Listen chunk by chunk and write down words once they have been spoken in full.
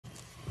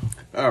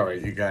All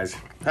right, you guys,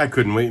 I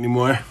couldn't wait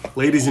anymore.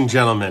 Ladies and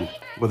gentlemen,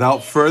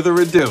 without further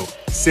ado,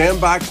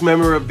 Sandbox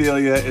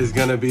Memorabilia is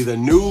gonna be the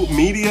new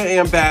media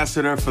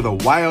ambassador for the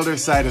wilder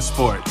side of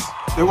sports.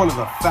 They're one of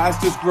the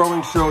fastest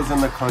growing shows in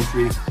the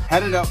country,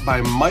 headed up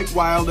by Mike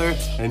Wilder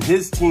and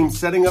his team,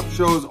 setting up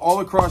shows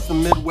all across the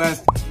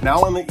Midwest,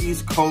 now on the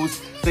East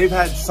Coast. They've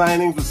had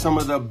signings with some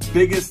of the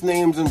biggest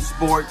names in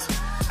sports: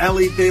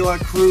 Ellie De La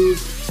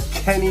Cruz,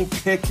 Kenny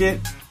Pickett,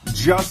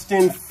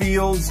 Justin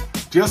Fields,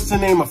 just to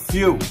name a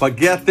few. But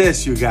get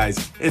this, you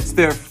guys, it's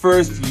their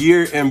first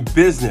year in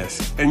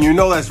business. And you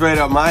know that's right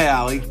up my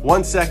alley.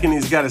 One second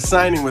he's got a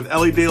signing with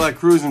Ellie De La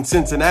Cruz in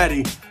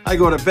Cincinnati. I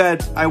go to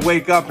bed, I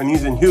wake up, and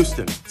he's in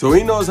Houston. So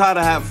he knows how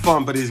to have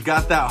fun, but he's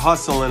got that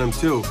hustle in him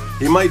too.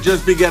 He might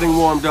just be getting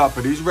warmed up,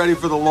 but he's ready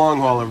for the long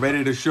haul and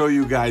ready to show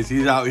you guys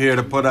he's out here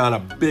to put on a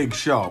big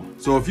show.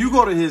 So if you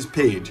go to his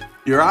page,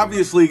 you're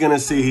obviously gonna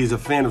see he's a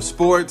fan of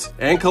sports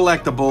and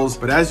collectibles,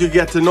 but as you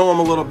get to know him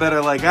a little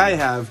better like I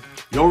have,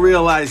 you'll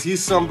realize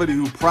he's somebody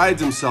who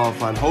prides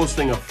himself on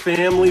hosting a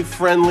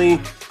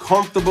family-friendly,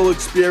 comfortable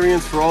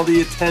experience for all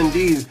the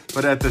attendees,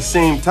 but at the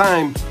same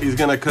time, he's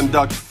gonna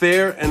conduct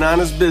fair and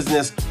honest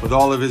business with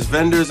all of his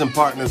vendors and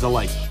partners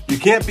alike. You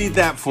can't beat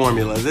that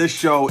formula. This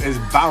show is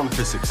bound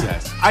for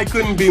success. I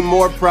couldn't be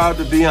more proud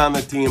to be on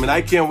the team, and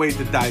I can't wait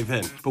to dive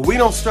in. But we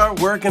don't start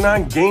working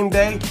on game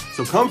day,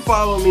 so come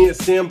follow me at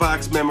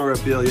Sandbox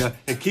Memorabilia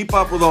and keep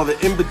up with all the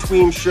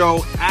in-between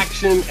show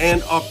action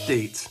and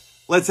updates.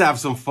 Let's have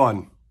some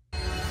fun.